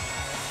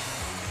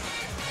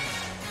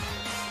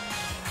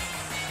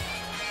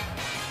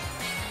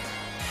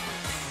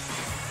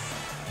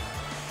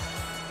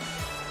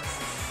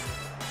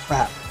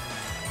 Crap.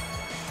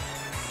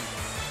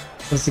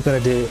 What's he gonna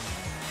do?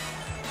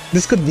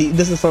 This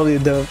is probably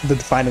the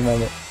defining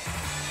moment.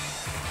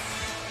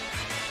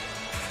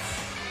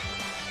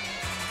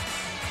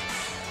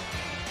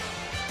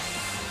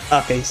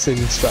 Okay,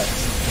 Surging Strike.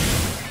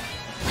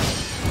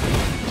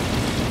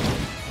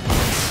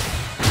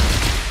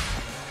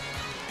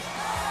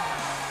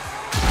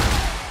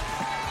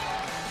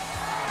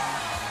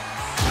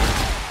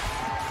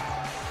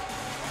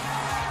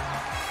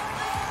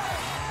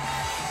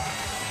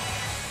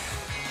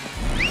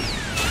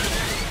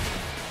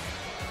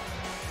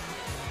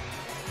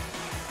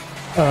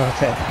 Oh,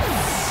 okay.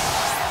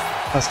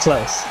 That was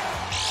close.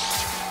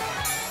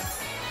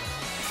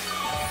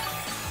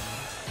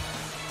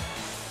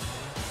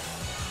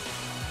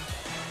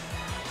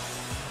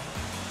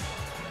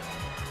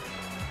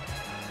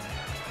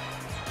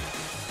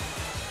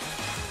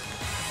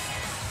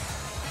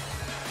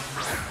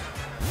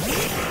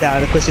 Now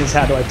the question is,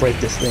 how do I break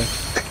this thing?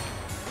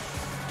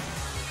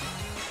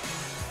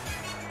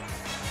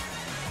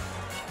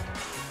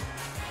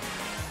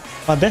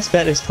 My best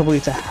bet is probably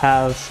to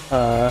have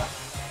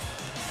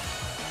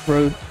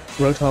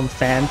Rotom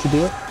Fan to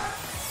do it.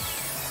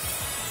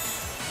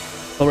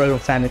 Or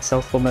Rotom Fan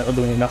itself will not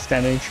doing enough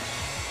damage.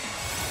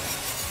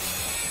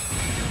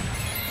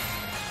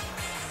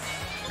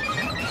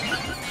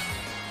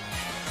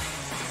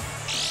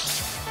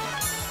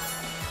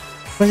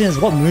 Question is,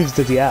 what moves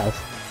does he have?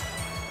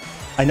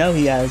 I know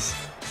he has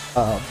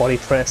Body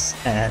Press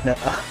and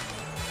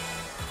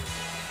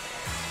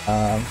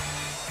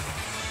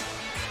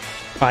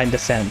Fine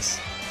Defense.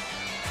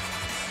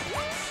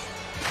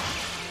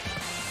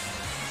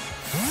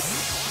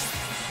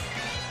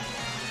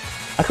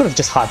 I could have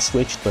just hard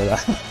switched,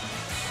 but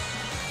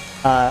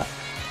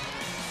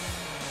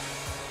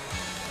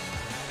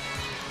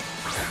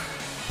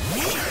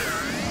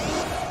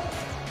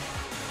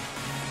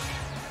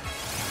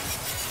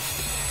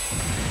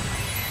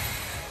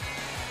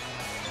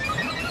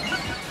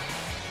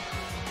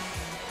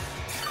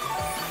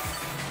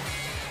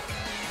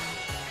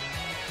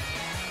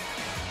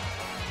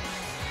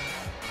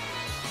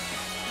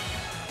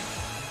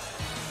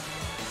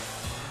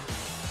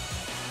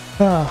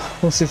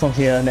We'll see from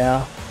here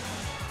now.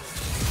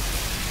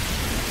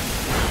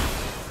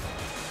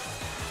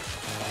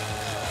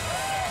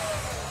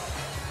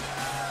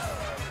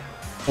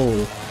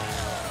 Oh,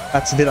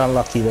 that's a bit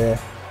unlucky there.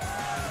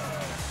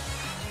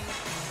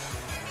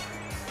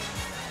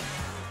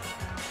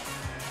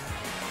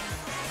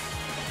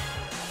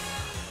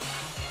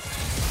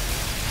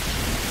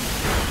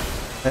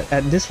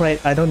 At this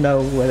rate, I don't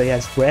know whether he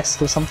has rest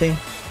or something.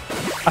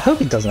 I hope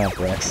he doesn't have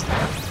rest.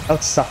 That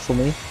would suck for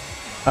me.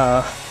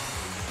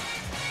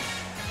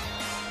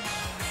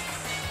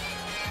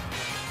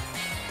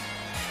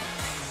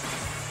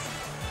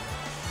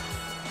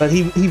 But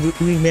he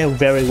may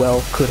very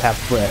well could have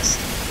rest.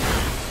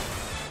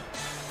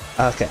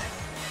 Okay.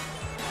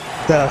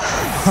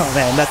 Oh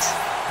man, that's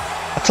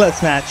a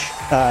close match.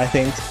 I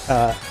think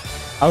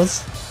I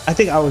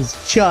think I was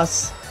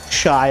just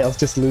shy of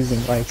just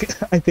losing. Like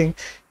I think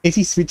if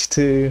he switched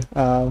to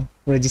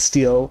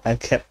Registeel and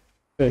kept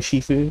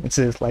Shifu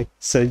instead of like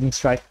Surging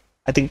Strike,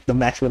 I think the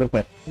match would have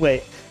went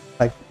way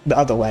like the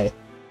other way.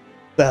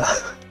 I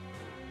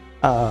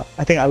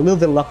think a little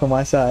bit of luck on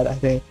my side. I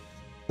think,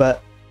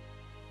 but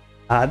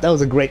that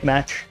was a great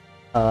match.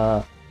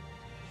 Like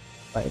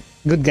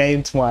good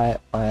game to my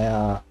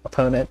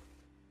opponent.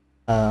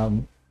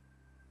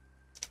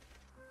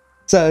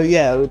 So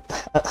yeah,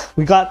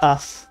 we got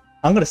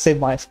I'm gonna say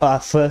my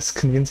first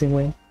convincing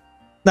win.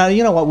 Now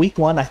you know what, week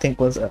 1 I think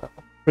was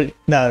pretty.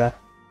 No,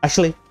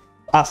 actually,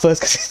 our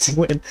first convincing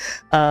win.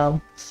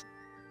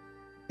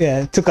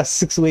 Yeah, it took us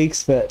 6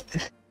 weeks, but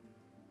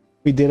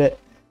we did it.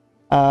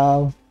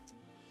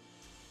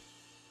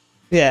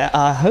 Yeah,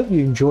 I hope you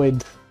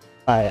enjoyed.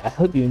 I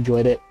hope you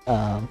enjoyed it.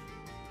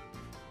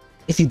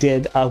 If you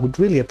did, I would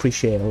really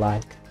appreciate a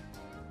like.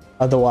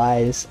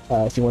 Otherwise,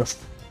 if you want to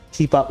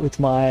keep up with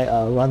my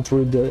run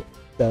through the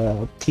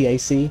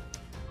PAC, the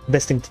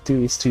best thing to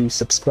do is to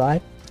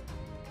subscribe.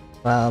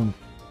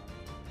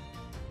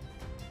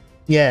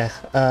 Yeah.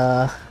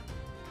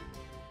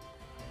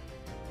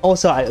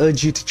 Also, I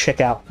urge you to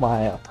check out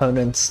my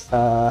opponent's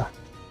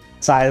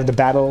side of the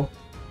battle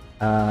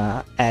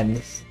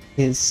and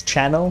his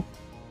channel.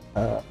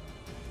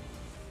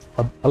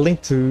 A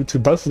link to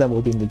both of them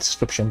will be in the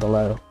description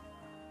below,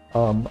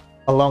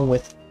 along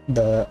with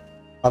the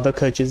other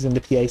coaches in the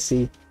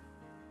PAC.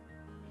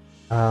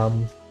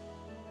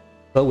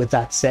 But with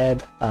that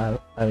said, I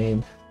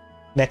mean,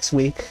 next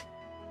week,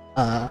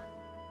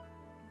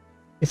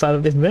 if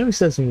memory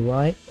serves me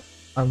right,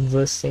 I'm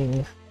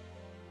versing.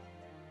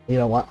 You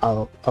know what?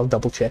 I'll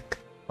double check.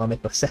 I'll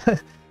make myself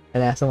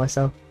an ass of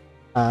myself.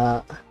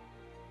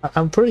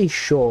 I'm pretty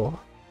sure.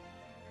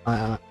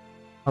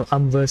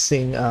 I'm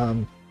versing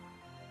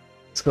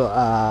let's go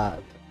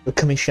the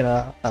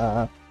commissioner.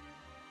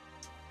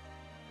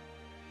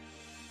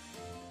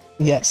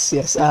 Yes.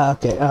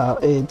 Okay.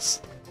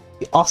 It's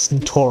Austin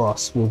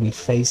Toros will be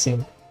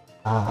facing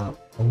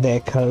their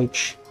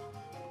coach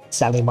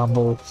Sally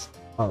Mumbles.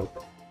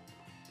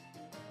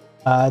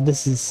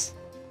 This is,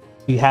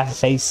 we have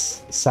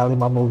faced Sally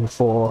Mumble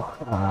before.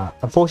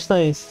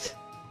 Unfortunately,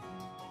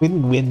 we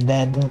didn't win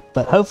then,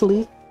 but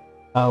hopefully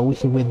we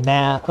can win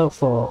now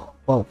for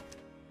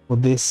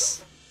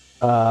this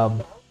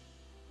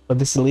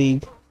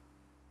league,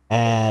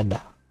 and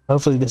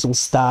hopefully this will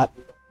start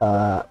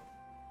a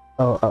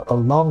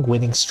long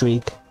winning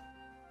streak.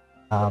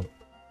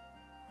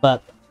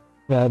 But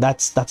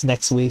that's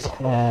next week,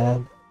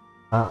 and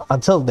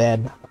until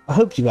then, I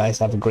hope you guys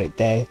have a great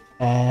day,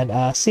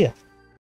 and see ya.